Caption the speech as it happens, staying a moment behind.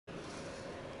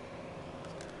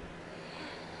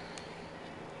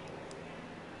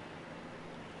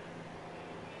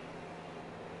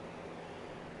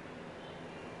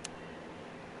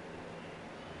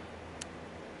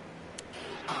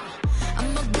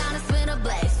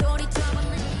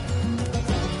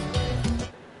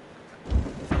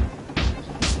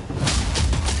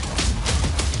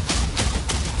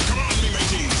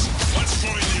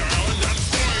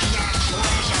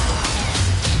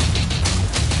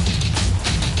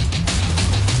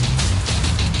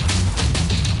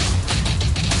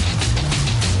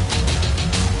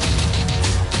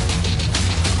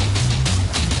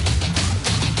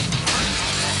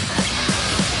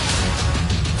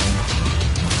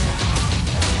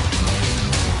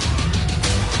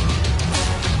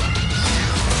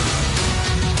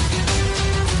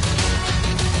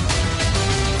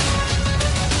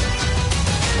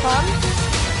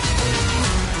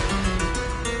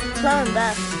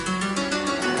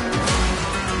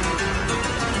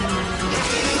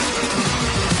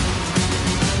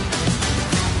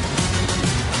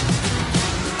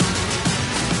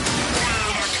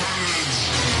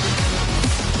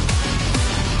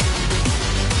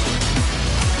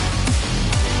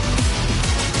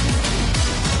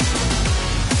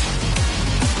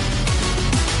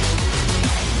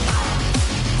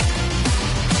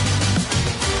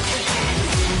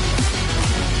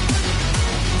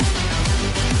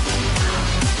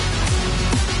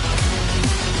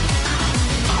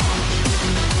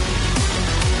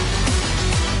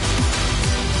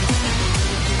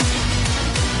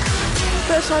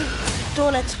First one,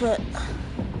 Dawn Expert.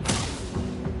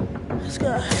 Let's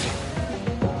go.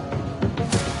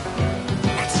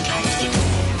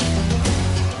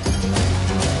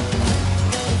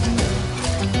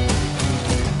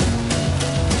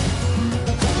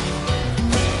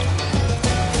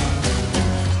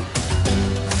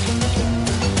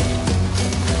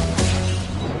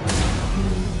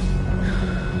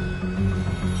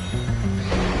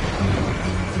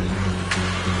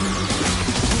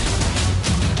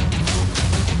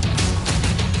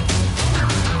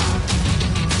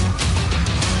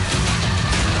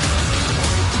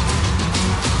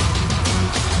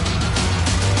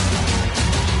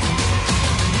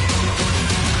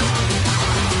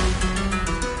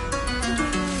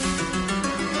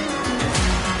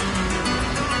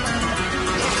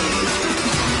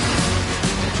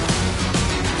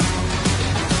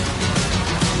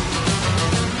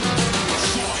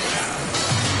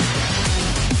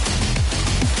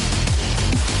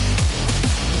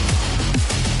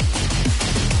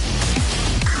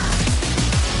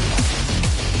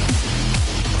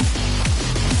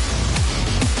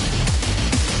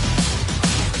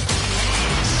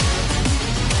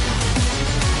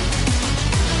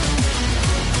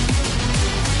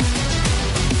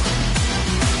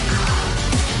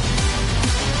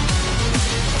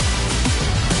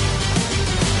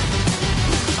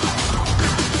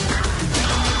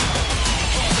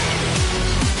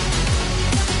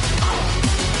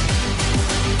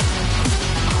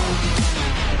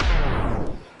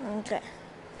 Okay.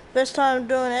 First time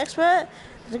doing expert,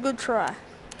 it's a good try.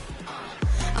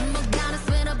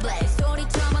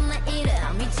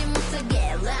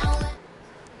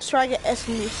 Let's try to get S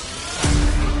in this.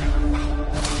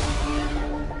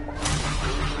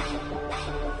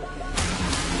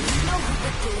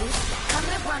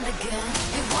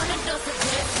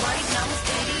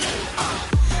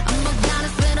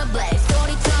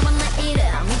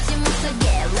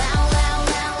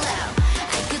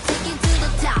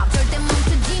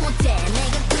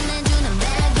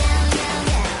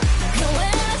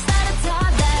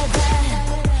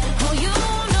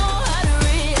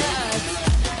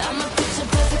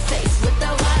 Perfect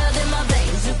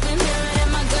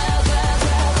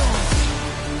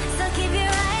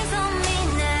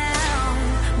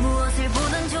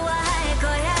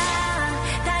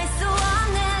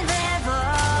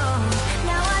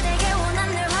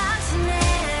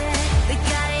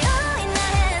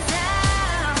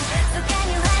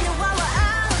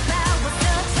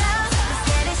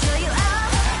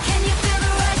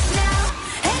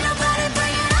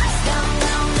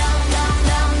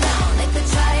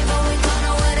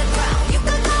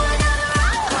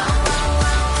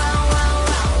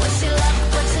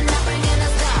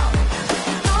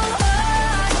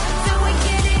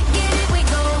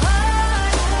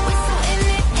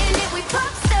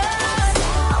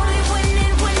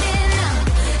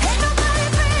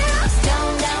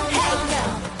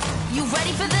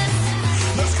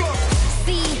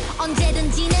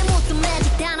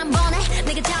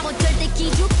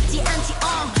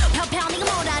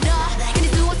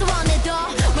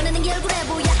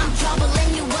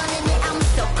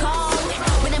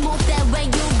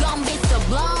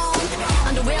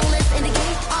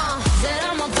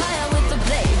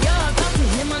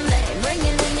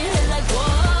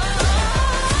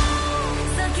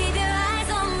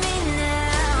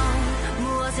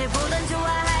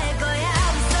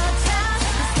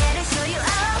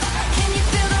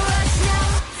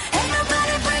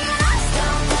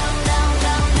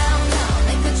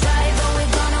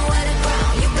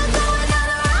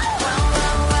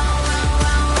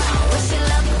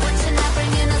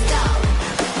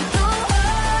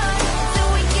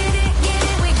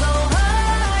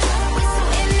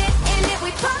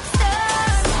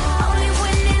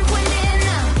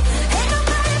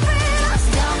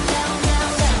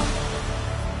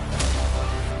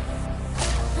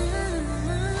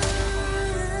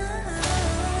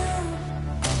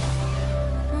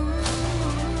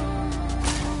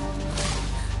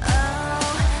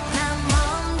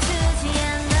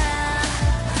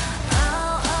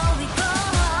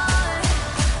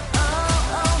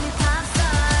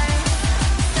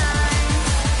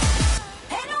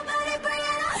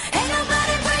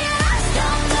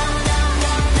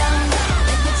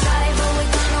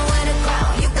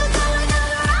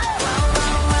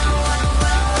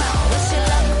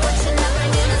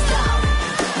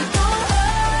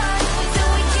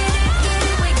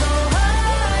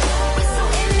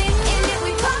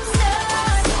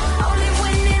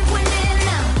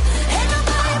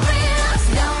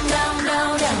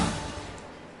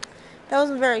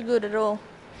wasn't very good at all.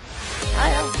 I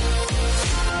know.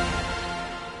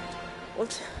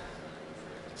 Let's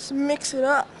mix it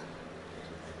up.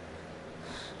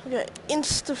 Okay,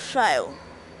 insta fail.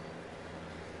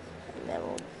 And then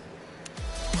we'll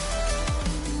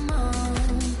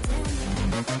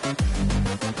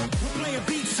play a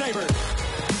beat saber.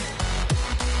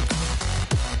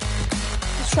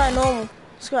 let's try normal.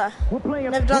 Let's go.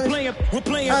 Never done this. We're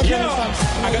playing I I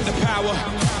got the power.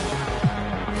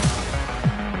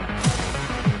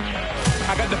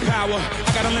 I got the power.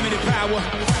 I got unlimited power.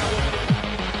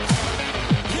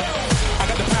 I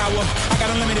got the power. I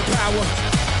got unlimited power.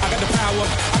 I got the power.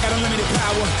 I got unlimited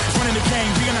power. Running the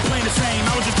game. We are not playing the same.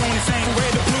 I was just going insane. From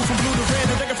red to blue, from blue to red.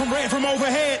 The nigga from red from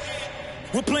overhead.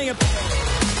 We're playing.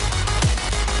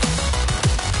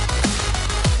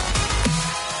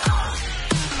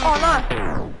 Oh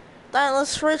no. Then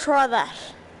let's retry that.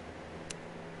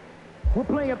 We're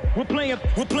playing. I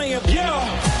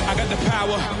got the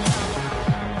power.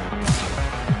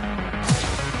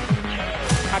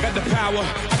 I got the power.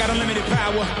 I got unlimited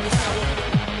power.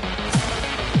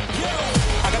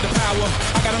 I got the power.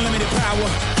 I got unlimited power.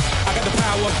 I got the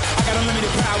power. I got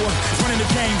unlimited power. Running the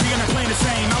game. We are not playing the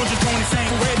same. I was just going insane.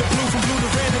 From red to blue, from blue to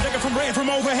red. The nigga from red from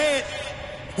overhead.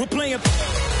 We're playing.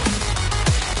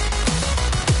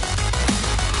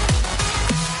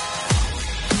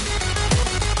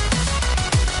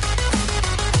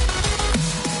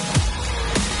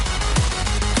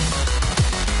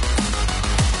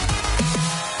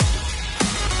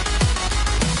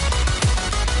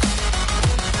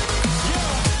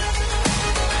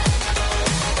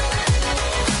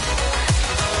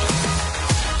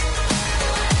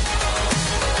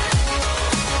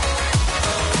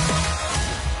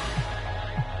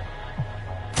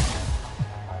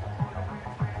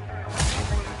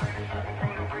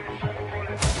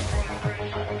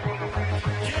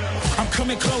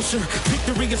 Coming closer,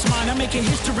 victory is mine. I'm making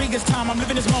history, it's time. I'm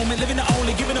living this moment, living the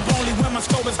only, giving up only when my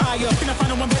score is higher. You think I find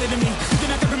no one better than me? You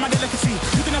think I cover my delicacy?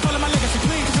 You think I follow my legacy?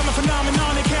 Please, cause I'm a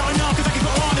phenomenon and counting on, cause I can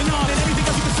go on and everything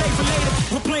else you can say for later.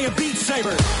 We're playing Beat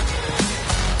Saber.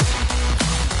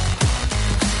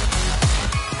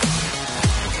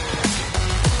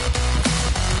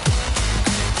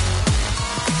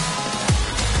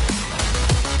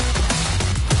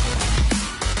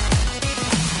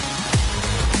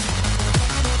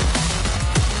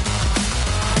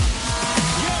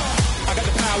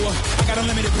 I got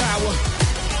unlimited power.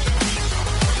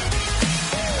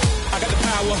 I got the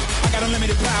power. I got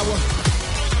unlimited power.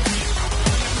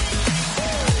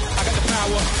 I got the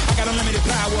power. I got unlimited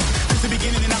power. Since the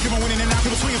beginning and I keep on winning and I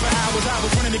keep on swinging for hours. I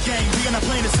was running the game. We are not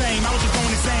playing the same. I was just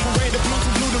going insane. From red to blue,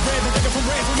 from blue to red. The nigga from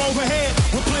red from overhead.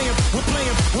 We're playing.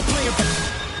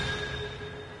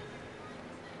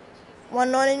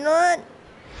 199.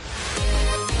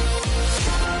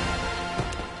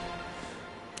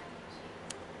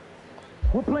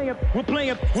 We're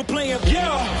playing,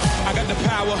 yeah. I got the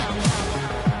power.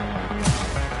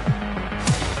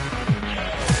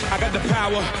 I got the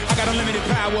power. I got unlimited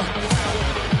power.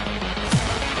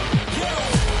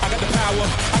 I got the power.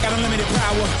 I got unlimited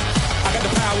power. I got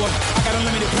the power. I got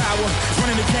unlimited power.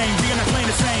 Running the game. We are not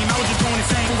playing the same. I was just going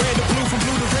insane. From red to blue, from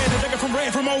blue to red. The nigga from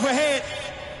red from overhead.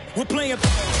 We're playing.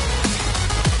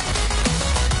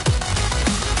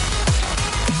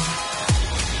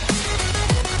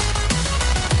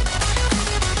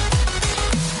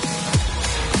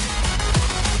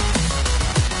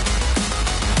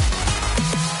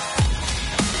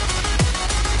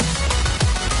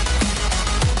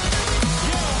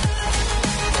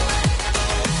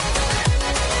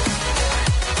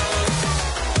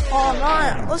 Oh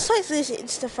no, let's take this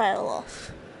insta fail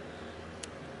off.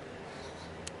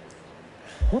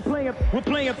 We're playing,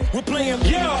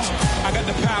 yeah. I got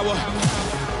the power.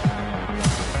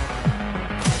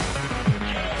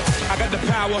 I got the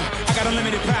power. I got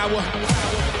unlimited power.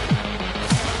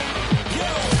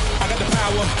 I got the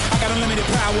power. I got unlimited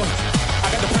power. I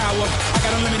got the power. I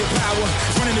got unlimited power.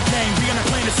 Running the game. We are not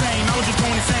playing the same. I was just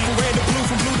going insane. From red to blue,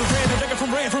 from blue to red. The nigga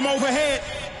from red from overhead.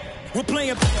 We're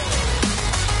playing.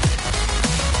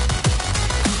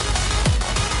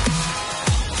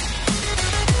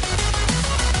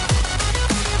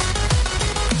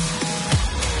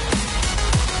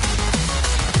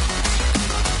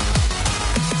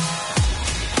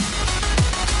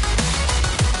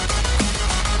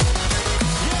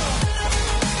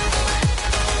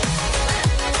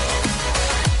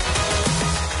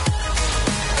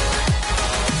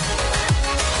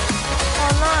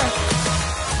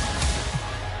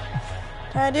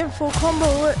 I didn't full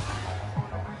combo it.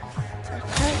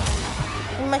 Okay.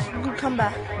 We'll make a good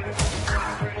comeback.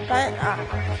 Right?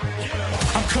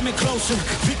 I'm coming closer,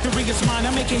 victory is mine.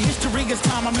 I'm making history, it's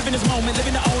time. I'm living this moment,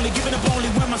 living the only, giving up only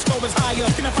when my score is higher.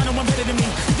 You cannot find no one better than me.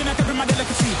 You cannot copy my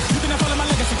delicacy. You cannot follow my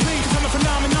legacy, please. Cause I'm a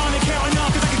phenomenon and counting on.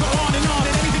 Cause I can go on and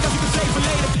anything else you can say for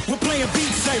later. We're playing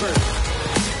Beat Saber.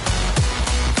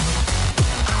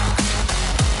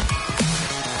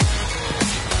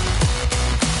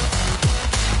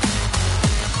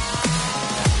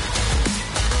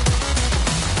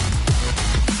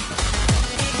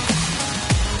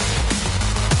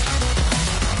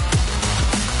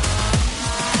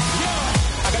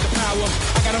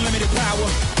 Unlimited power.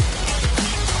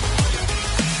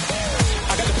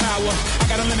 I got the power. I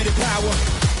got unlimited power.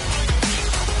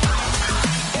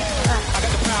 I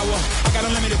got the power. I got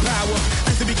unlimited power.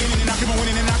 Since the beginning, and I keep on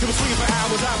winning, and I keep on swinging for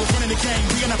hours. I was running the game.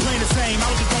 We are not playing the same. I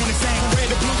was just going insane. From red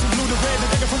to blue, from blue to red, the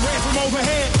nigga from red from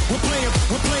overhead. We're playing.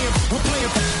 We're playing. We're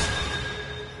playing.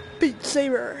 Beat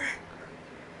Saber.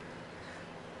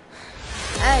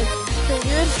 Hey, pretty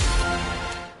good.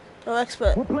 No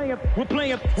expert. We're playing. We're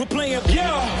playing. We're playing.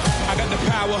 Yeah. I got the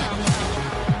power.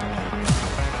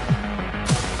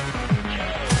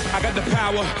 I got the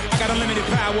power. I got unlimited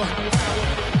power.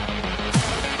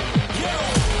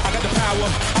 I got the power.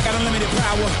 I got unlimited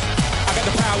power. I got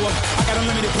the power. I got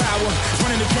unlimited power.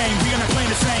 Running the game. We are not playing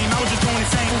the same. I was just going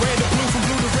insane. From red to blue, from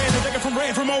blue to red, the nigga from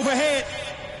red from overhead.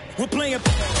 We're playing.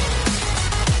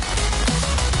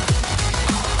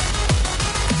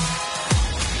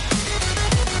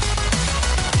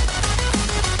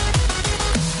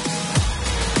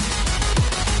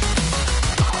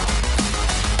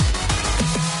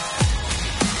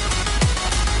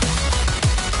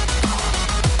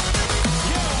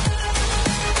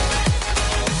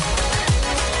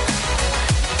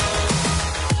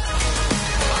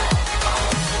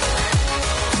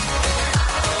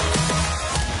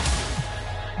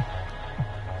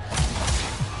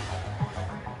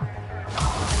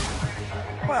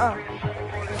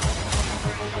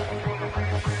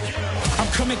 I'm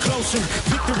coming closer,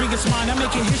 victory is mine, I'm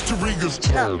making history is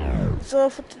time. That's all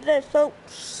for today,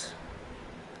 folks.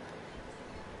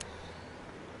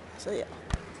 So yeah.